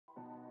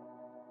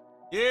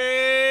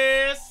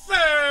Yes,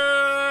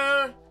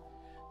 sir.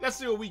 Let's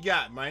see what we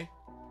got, man.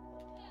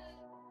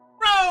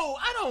 Bro,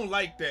 I don't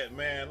like that,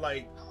 man.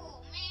 Like,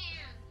 Oh,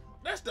 man.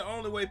 that's the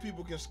only way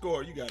people can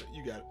score. You got it.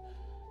 You got it.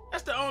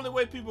 That's the only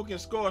way people can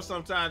score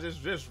sometimes is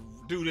just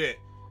do that.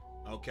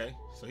 Okay,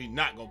 so he's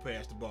not going to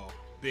pass the ball.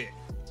 Bet.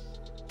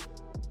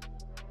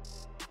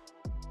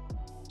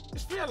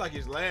 It feels like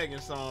it's lagging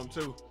some,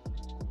 too.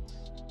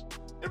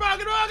 Get the ball,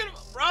 get the ball, get the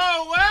ball.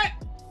 Bro, what?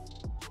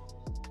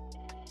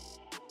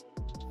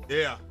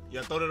 Yeah,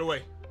 throw that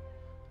away.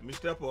 Let me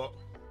step up.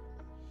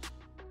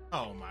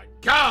 Oh, my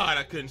God,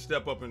 I couldn't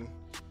step up and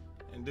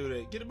do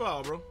that. Get the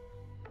ball, bro.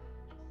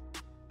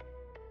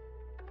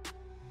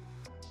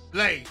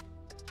 Play.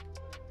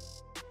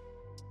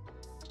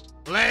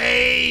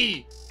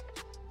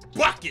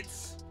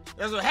 Buckets.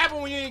 That's what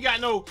happens when you ain't got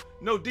no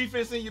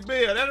defense in your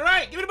build. That's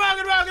right. Give me the ball,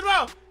 get the ball, get the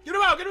ball. Get the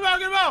ball, get the ball,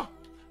 get the ball.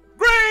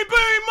 Green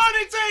Bean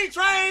Money Team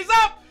trains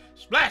up.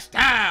 Splash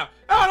time.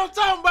 That's what I'm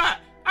talking about.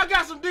 I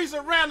got some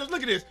decent rounders.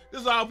 Look at this.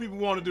 This is all people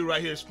want to do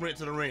right here, sprint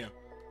to the rim.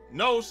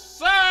 No,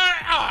 sir.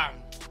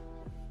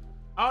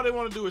 All they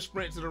want to do is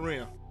sprint to the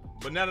rim.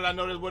 But now that I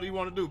know that's what he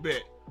want to do,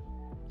 bet.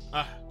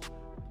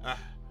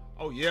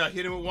 Oh, yeah,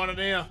 hit him with one of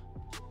them.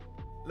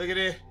 Look at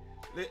it.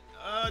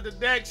 The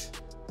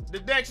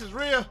Dex is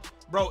real.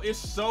 Bro, it's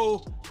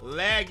so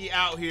laggy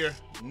out here.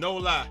 No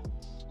lie.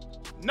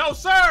 No,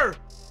 sir.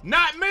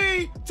 Not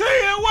me.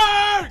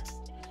 It works.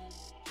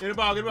 Get the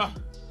ball, get the ball.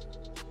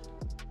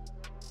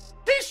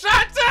 He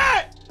shot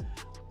that.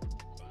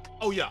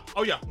 Oh, yeah.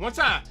 One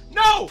time.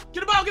 No.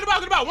 Get the ball, get the ball,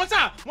 get the ball.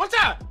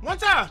 One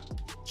time.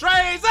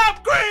 Trades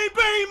up. Green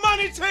Bean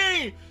Money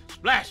Team.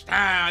 Splash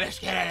down. Let's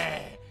get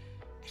it.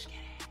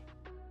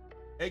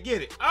 Hey,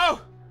 get it.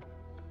 Oh.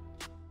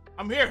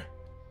 I'm here.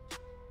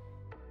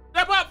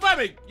 Step up for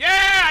me.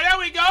 Yeah, there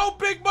we go.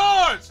 Big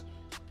boards.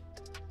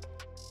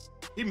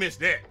 He missed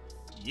that.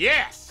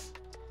 Yes.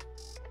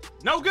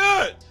 No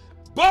good.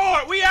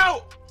 Board. We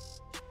out.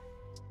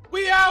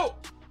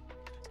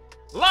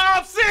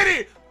 Lob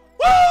City.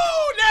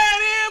 Woo! There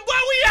it is.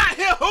 Boy, we out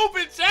here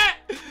hooping, chat.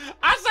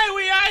 I say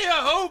we out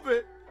here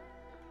hooping.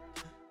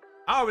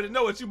 I already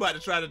know what you about to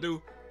try to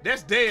do.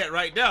 That's dead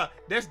right there.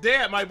 That's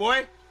dead, my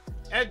boy.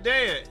 That's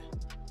dead.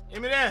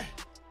 Give me that.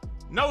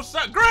 No,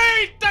 sir.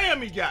 Great.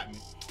 Damn, he got me.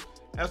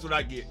 That's what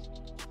I get.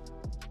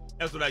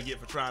 That's what I get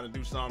for trying to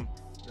do something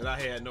that I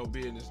had no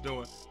business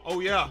doing. Oh,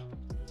 yeah.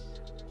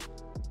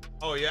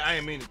 I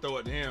ain't mean to throw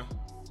it to him.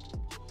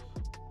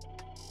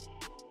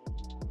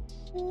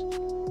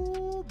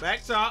 Ooh,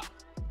 back top.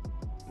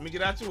 Let me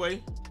get out your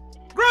way.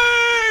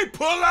 Great.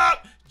 Pull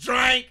up.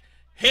 Drink.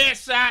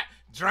 Headshot.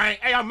 Drink.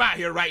 Hey, I'm out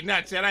here right now,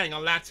 Chad. I ain't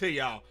gonna lie to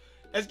y'all.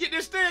 Let's get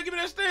this steal. Give me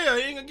that steal.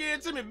 He ain't gonna give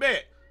it to me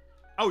back.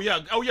 Oh,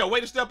 yeah. Way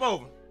to step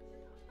over.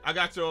 I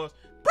got yours.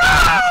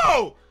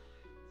 Bro!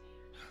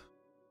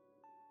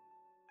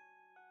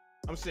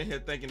 I'm sitting here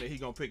thinking that he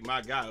gonna pick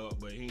my guy up,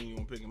 but he ain't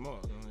gonna pick him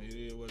up. It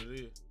is what it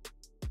is.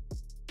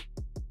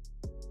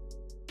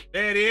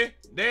 There it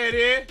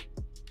is.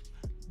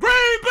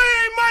 Green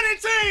Bean Money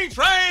Team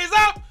trades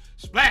up.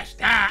 Splash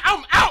down.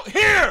 I'm out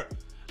here.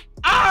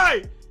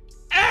 I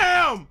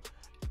am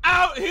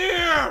out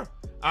here.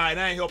 All right,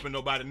 I ain't helping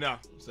nobody now.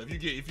 So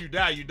if you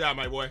die, you die,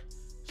 my boy.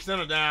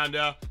 Center down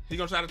there. He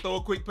gonna try to throw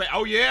a quick pass.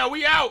 Oh yeah,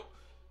 we out.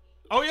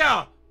 Oh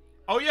yeah,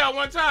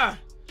 one time.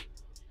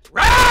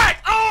 Right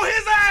on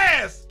his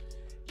ass.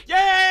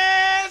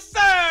 Yes,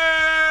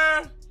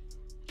 sir.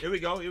 Here we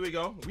go.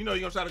 We know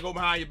you're gonna try to go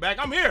behind your back.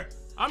 I'm here.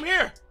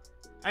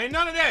 Ain't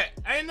none of that.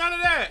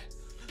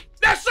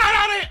 That shot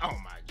out there. Oh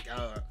my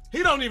God.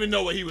 He don't even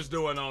know what he was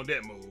doing on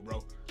that move,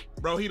 bro.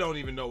 Bro, he don't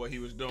even know what he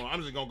was doing.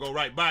 I'm just gonna go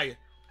right by you.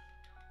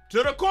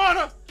 To the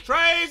corner.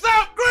 Trades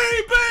up.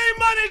 Green Bean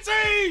Money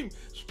Team.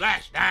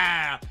 Splash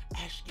down.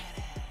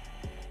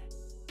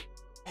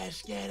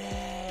 Let's get it.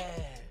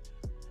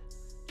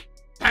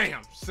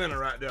 Damn, center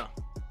right there.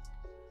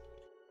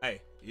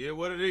 Hey, yeah,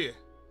 what it is.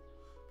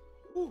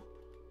 Woo.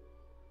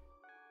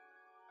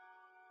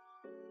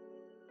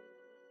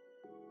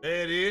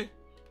 There it is.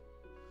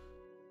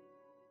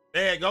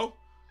 There you go.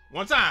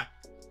 One time.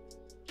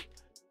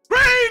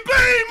 Green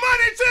Bean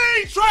Money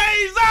Team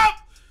trades up.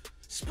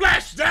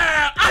 Splash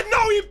down. I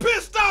know he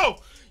pissed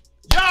off.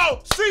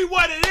 Yo, see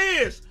what it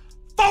is.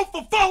 4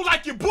 for 4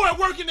 like your boy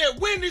working at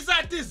Wendy's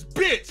at this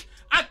bitch.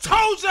 I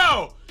told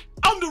y'all,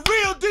 I'm the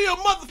real deal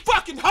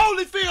motherfucking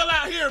Holyfield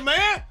out here,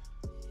 man.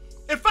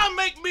 If I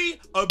make me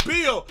a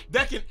build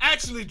that can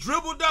actually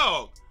dribble,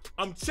 dog,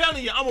 I'm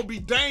telling you, I'm gonna be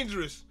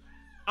dangerous.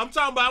 I'm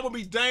talking about I'm gonna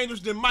be dangerous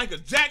than Michael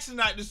Jackson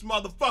out this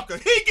motherfucker.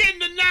 He getting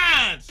the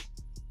 9s.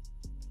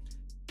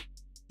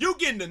 You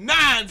getting the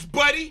 9s,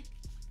 buddy.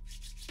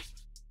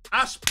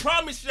 I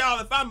promise y'all,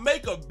 if I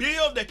make a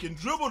build that can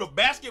dribble the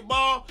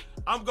basketball,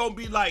 I'm gonna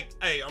be like,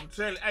 hey, I'm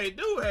telling you, hey,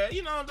 dude had,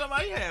 you know what I'm talking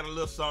about? He had a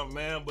little something,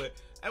 man, but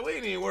hey, we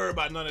ain't even worried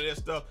about none of that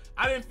stuff.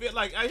 I didn't feel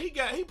like,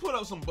 he put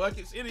up some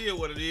buckets. It is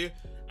what it is.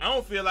 I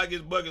don't feel like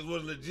his buckets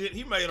was legit.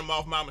 He made them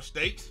off my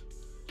mistakes.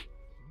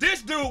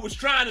 This dude was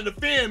trying to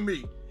defend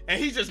me,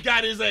 and he just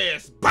got his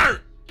ass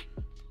burnt.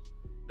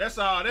 That's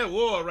all that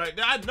was right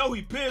there. I know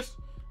he pissed.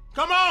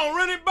 Come on,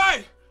 run it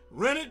back.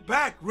 Run it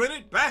back, run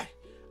it back.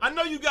 I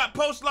know you got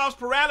post-loss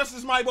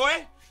paralysis, my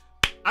boy.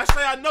 I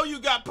say I know you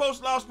got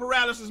post-loss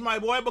paralysis, my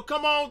boy, but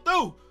come on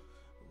through.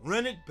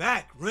 Run it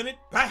back, run it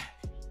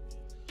back.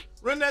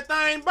 Run that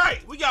thing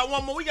back. We got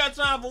one more. We got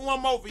time for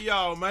one more for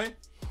y'all, man.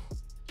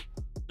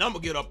 I'm gonna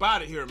get up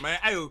out of here, man.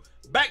 Hey,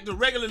 back to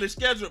regularly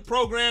scheduled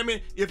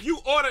programming. If you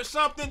ordered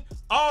something,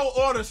 all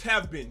orders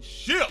have been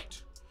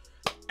shipped.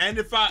 And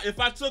if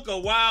I took a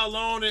while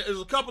on it, there's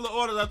a couple of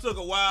orders I took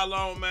a while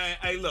on, man.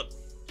 Hey, look,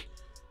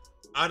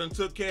 I done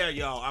took care of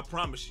y'all. I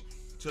promise you,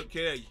 took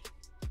care of you.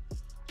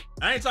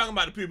 I ain't talking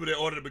about the people that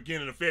ordered at the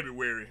beginning of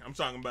February. I'm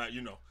talking about,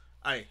 you know,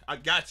 hey, I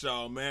got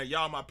y'all, man.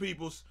 Y'all my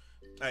peoples.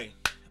 Hey,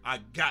 I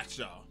got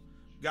y'all.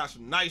 Got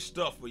some nice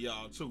stuff for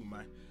y'all too,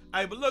 man.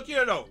 Hey, but look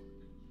here though.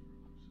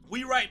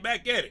 We right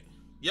back at it.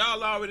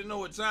 Y'all already know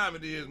what time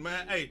it is,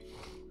 man. Hey,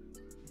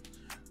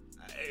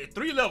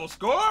 3-level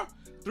score?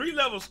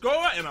 3-level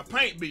score and a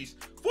paint beast.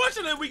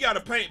 Fortunately, we got a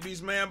paint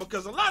beast, man,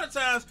 because a lot of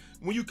times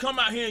when you come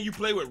out here and you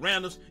play with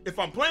randoms, if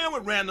I'm playing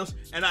with randoms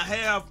and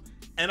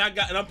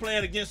I'm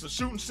playing against a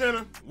shooting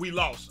center, we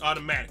lost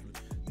automatically.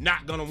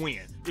 Not gonna win.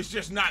 It's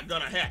just not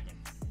gonna happen.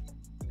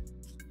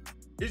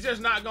 It's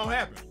just not gonna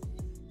happen.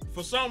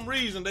 For some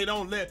reason, they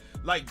don't let,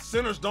 like,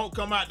 centers don't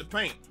come out the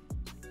paint.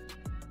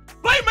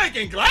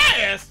 Playmaking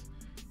glass?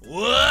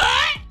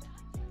 What?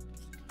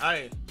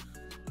 Hey.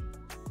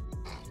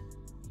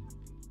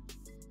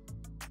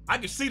 I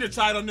can see the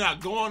title now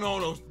going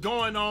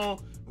on,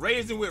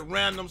 raising with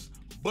randoms,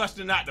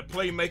 busting out the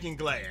playmaking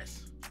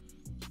glass.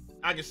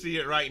 I can see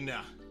it right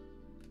now.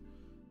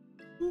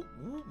 Ooh,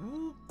 ooh,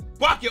 ooh.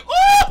 Bucket.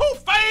 Ooh,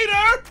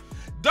 fader!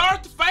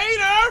 Darth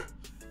Vader!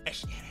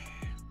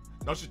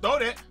 Don't you throw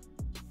that.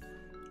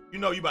 You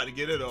know you about to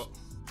get it up.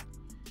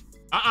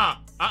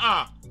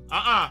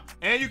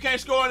 And you can't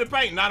score in the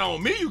paint. Not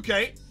on me you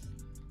can't.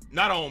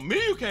 Not on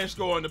me you can't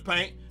score in the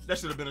paint. That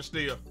should have been a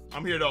steal.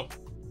 I'm here though.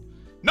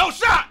 No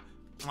shot!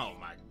 Oh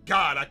my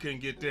God, I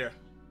couldn't get there.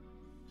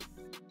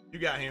 You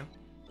got him.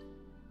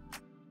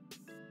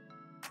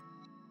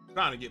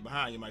 Trying to get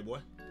behind you, my boy.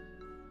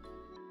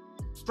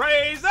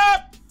 Sprays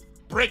up!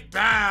 Break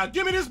down!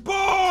 Give me this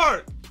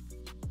board!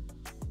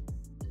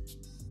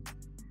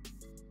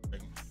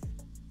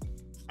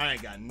 I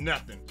ain't got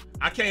nothing.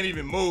 I can't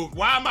even move.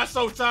 Why am I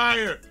so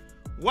tired?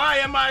 Why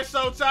am I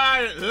so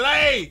tired?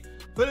 Lay!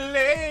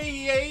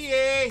 Play!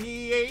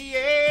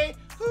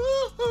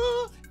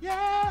 Ooh,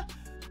 yeah!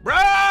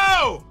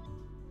 Bro!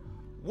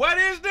 What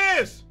is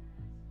this?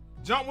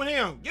 Jump with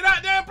him. Get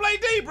out there and play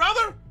D,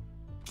 brother.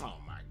 Oh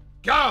my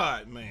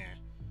God, man.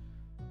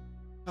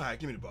 All right,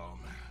 give me the ball,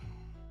 man.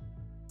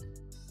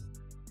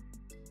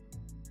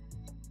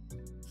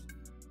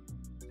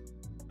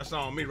 That's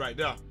on me right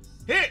there.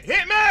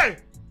 Hit me!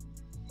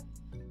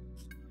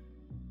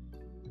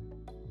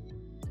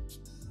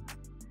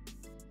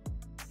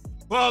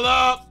 Pull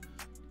up.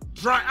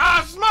 Try.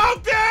 I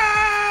smoked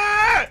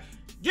it!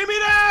 Give me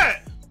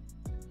that!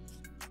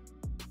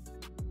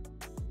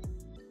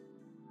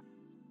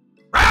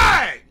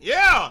 Right!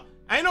 Yeah!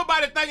 Ain't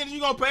nobody thinking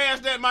you gonna pass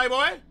that, my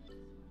boy.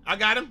 I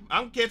got him.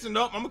 I'm catching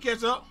up. I'm gonna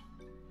catch up.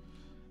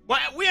 But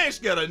we ain't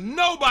scared of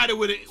nobody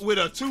with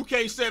a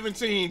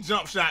 2K17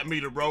 jump shot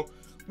meter, bro.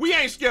 We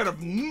ain't scared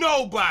of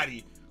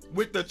nobody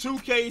with the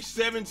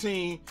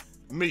 2K17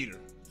 meter.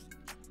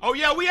 Oh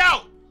yeah, we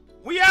out.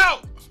 We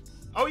out.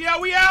 Oh yeah,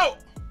 we out.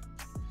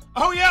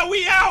 Oh yeah,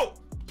 we out.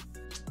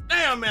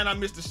 Damn, man, I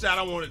missed the shot.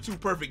 I wanted 2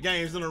 perfect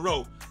games in a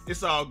row.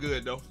 It's all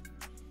good, though.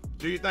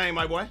 Do your thing,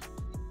 my boy.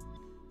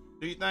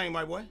 Do your thing,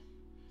 my boy.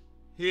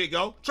 Here you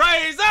go.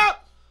 Trays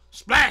up.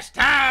 Splash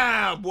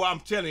time. Boy, I'm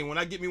telling you, when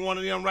I get me one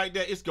of them right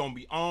there, it's going to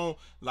be on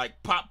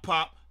like pop,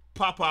 pop,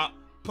 pop, pop,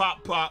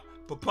 pop, pop,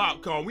 for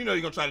popcorn. We know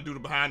you're going to try to do the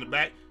behind the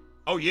back.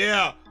 Oh,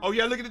 yeah. Oh,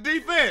 yeah, look at the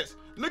defense.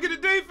 Look at the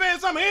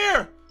defense. I'm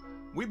here.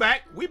 We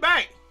back. We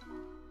back.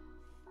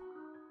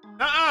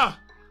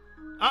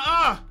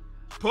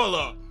 Pull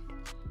up.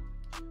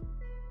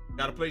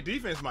 Gotta play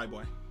defense, my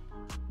boy.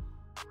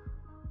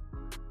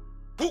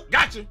 Ooh,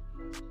 gotcha.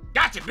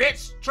 Gotcha,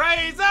 bitch.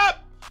 Trays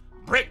up.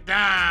 Break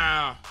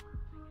down.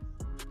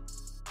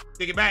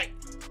 Kick it back.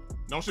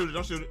 Don't shoot it.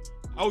 Don't shoot it.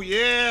 Oh,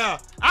 yeah.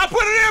 I'll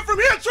put it in from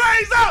here.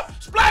 Trays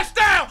up. Splash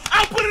down.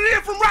 I'll put it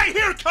in from right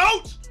here,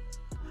 coach.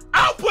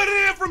 I'll put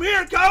it in from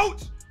here,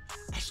 coach.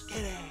 Let's get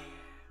it.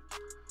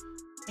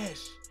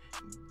 Let's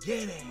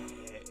get it.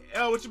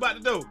 Oh, what you about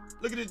to do?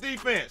 Look at the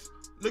defense.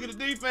 Look at the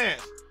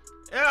defense.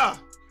 Yeah.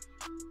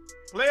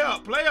 Play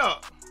up, play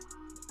up.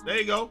 There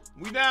you go.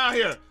 We down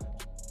here.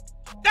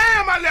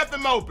 Damn, I left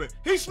him open.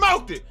 He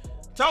smoked it.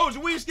 Told you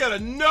we ain't scared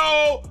of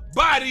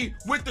nobody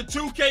with the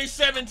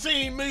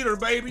 2K17 meter,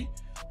 baby.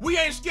 We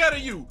ain't scared of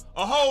you.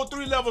 A whole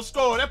 3-level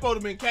score. That supposed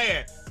to been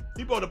cash.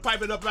 He supposed to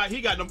pipe it up like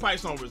he got them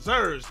pipes on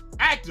reserves.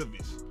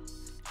 Activists.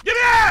 Give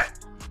me that!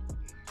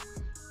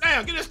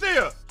 Damn, get a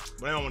steal.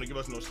 But they don't want to give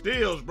us no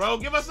steals, bro.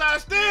 Give us our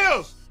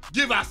steals.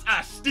 Give us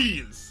our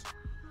steals.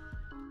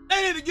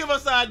 They need to give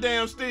us our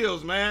damn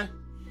steals, man.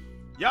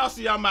 Y'all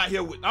see I'm out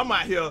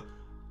here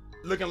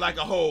looking like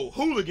a whole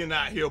hooligan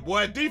out here,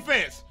 boy.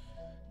 Defense,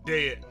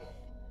 dead.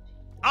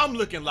 I'm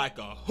looking like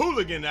a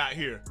hooligan out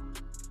here.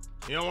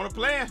 You don't want to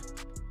play?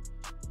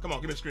 Come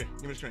on, give me the screen.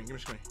 Give me the screen. Give me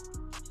the screen.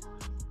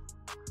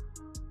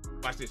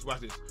 Watch this. Watch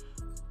this.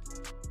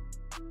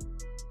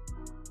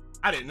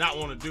 I did not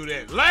want to do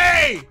that.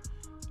 Lay!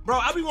 Bro,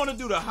 I be wanting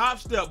to do the hop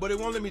step, but it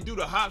won't let me do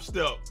the hop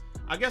step.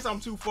 I guess I'm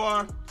too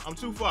far. I'm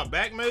too far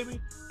back, maybe?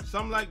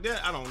 Something like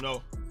that. I don't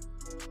know.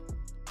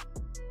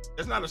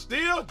 That's not a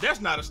steal? That's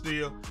not a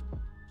steal.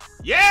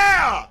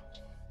 Yeah!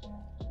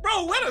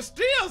 Bro, where the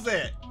steals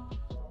at?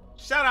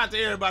 Shout out to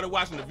everybody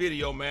watching the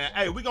video, man.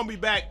 Hey, we're gonna be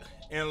back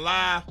in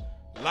live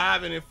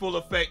and in full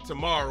effect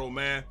tomorrow,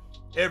 man.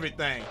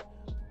 Everything.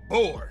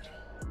 Board.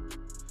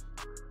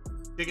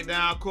 Kick it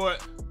down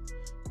court.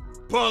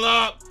 Pull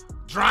up.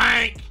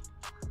 Drink.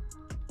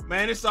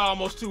 Man, it's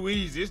almost too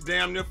easy. It's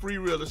damn near free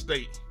real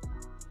estate.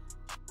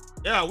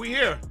 Yeah, we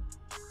here.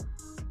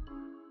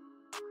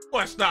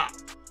 Boy, stop.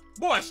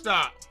 Boy,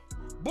 stop.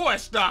 Boy,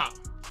 stop.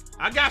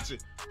 I got you.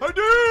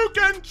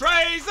 Hadouken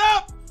trays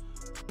up.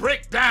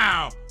 Brick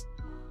down.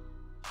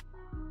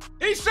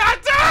 He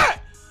shot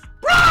that!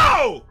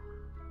 Bro!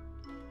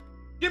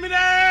 Give me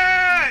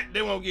that!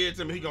 They won't give it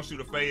to me. He gonna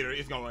shoot a fader.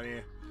 It's gonna run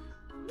in.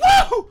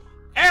 Woo!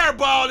 Air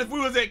ball if we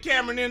was at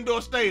Cameron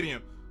Indoor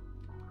Stadium.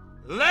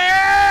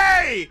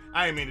 Lay!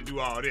 I ain't mean to do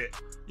all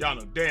that. Y'all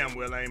know damn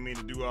well I ain't mean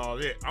to do all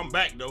that. I'm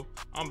back though.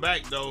 I'm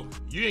back though.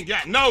 You ain't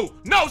got no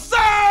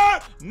sir!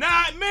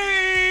 Not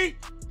me!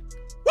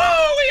 Woo!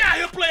 We out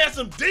here playing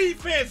some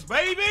defense,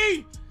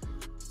 baby!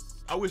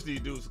 I wish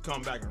these dudes would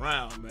come back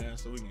around, man,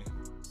 so we can.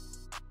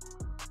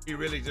 He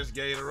really just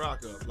gave the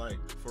rock up, like,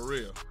 for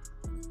real.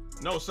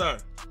 No, sir.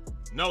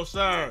 No,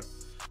 sir.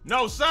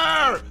 No,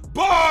 sir!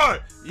 Boy!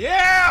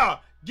 Yeah!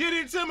 Get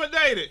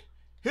intimidated.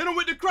 Hit him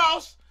with the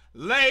cross.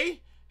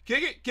 Lay.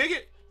 Kick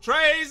it.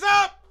 Trays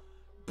up.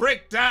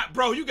 Brick down.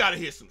 Bro, you gotta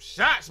hit some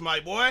shots,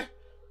 my boy.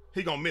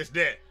 He gonna miss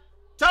that.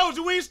 Told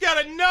you we ain't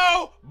scared of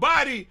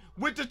nobody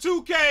with the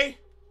 2K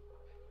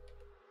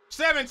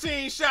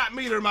 17 shot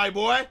meter, my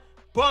boy.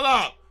 Pull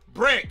up.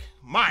 Brick.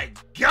 My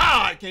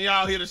God, can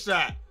y'all hear the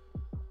shot?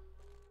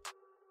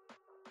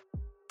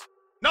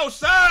 No,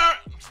 sir.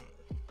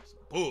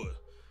 Boy.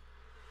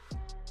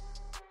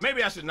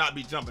 Maybe I should not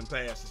be jumping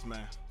past this,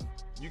 man.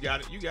 You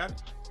got it. You got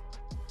it.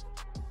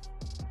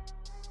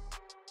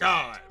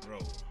 God, bro.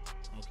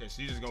 Okay,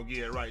 so you just gonna get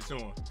it right to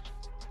him.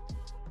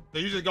 So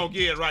you just gonna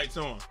get it right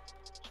to him.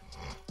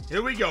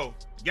 Here we go.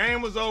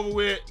 Game was over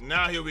with.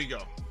 Now here we go.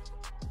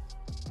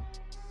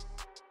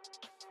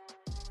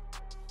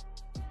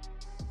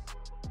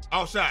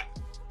 All shot.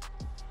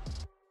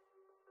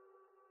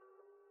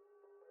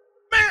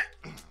 Man,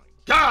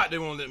 God, they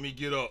won't let me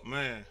get up,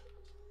 man.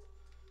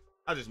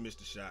 I just missed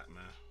the shot,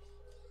 man.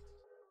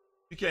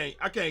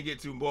 I can't get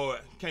too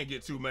bored. Can't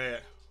get too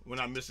mad when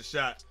I miss a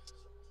shot.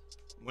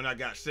 When I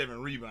got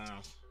 7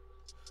 rebounds.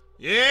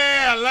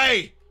 Yeah,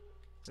 lay.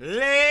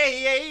 Yeah.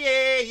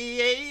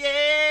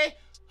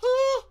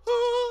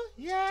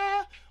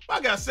 Yeah. I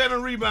got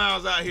 7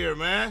 rebounds out here,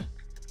 man.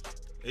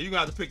 Yeah, you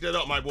gonna have to pick that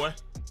up, my boy.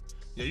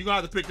 Yeah, you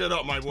gonna have to pick that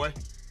up, my boy.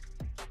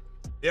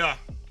 Yeah.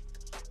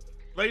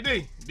 Play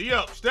D. D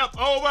up. Step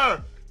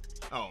over.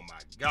 Oh, my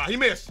God. He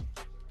missed.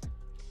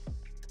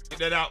 Get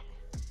that out.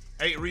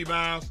 8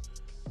 rebounds.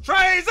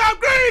 Trays up.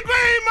 Green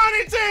bean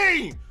money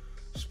team.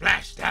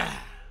 Splash down.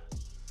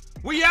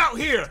 We out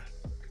here.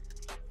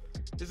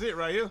 This is it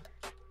right here.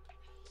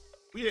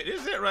 This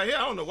is it right here.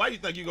 I don't know why you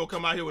think you're gonna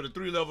come out here with a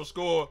 3-level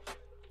score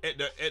at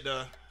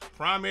the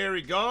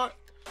primary guard.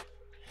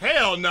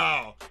 Hell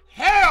no.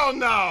 Hell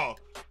no.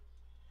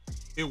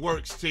 It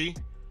works, T.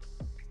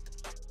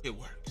 It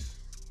works.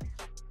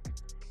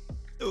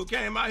 Dude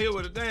came out here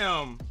with a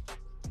damn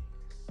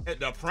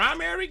at the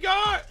primary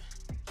guard.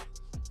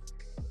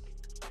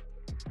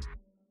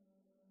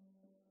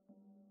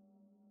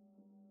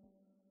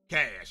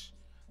 Cash.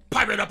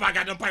 Pipe it up, I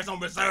got them pipes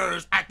on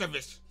reserves,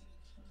 activists.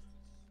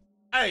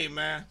 Hey,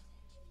 man.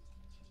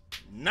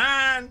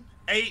 9,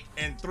 8,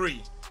 and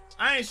 3.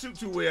 I ain't shoot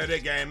too well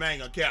that game, I ain't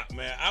gonna cap,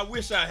 man. I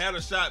wish I had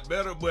a shot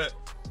better, but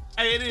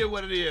hey, it is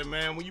what it is,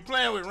 man. When you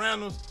playing with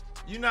randoms,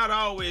 you're not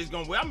always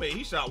gonna win. I mean,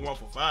 he shot 1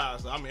 for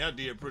 5, so I mean, I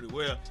did pretty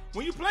well.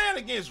 When you playing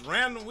against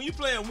random, when you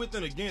playing with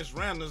and against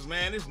randoms,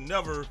 man, it's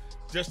never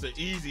just an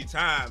easy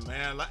time,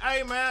 man. Like,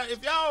 hey, man,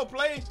 if y'all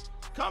play,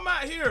 come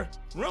out here,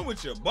 run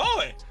with your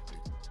boy.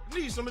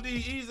 Need some of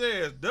these easy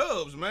ass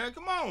dubs, man.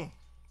 Come on.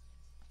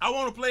 I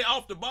want to play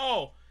off the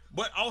ball,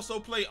 but also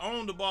play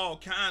on the ball,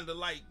 kind of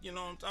like, you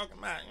know what I'm talking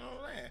about. You know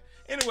what I'm saying?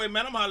 Anyway,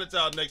 man, I'm holler at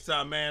y'all next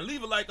time, man.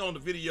 Leave a like on the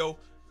video.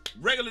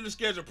 Regularly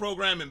scheduled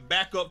programming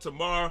back up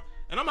tomorrow.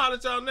 And I'm holler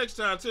at y'all next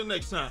time. Till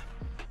next time.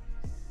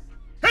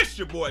 It's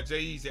your boy,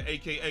 Eazy,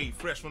 a.k.a.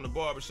 Fresh from the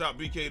Barbershop,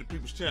 BK the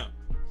People's Champ.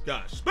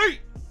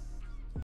 Godspeed.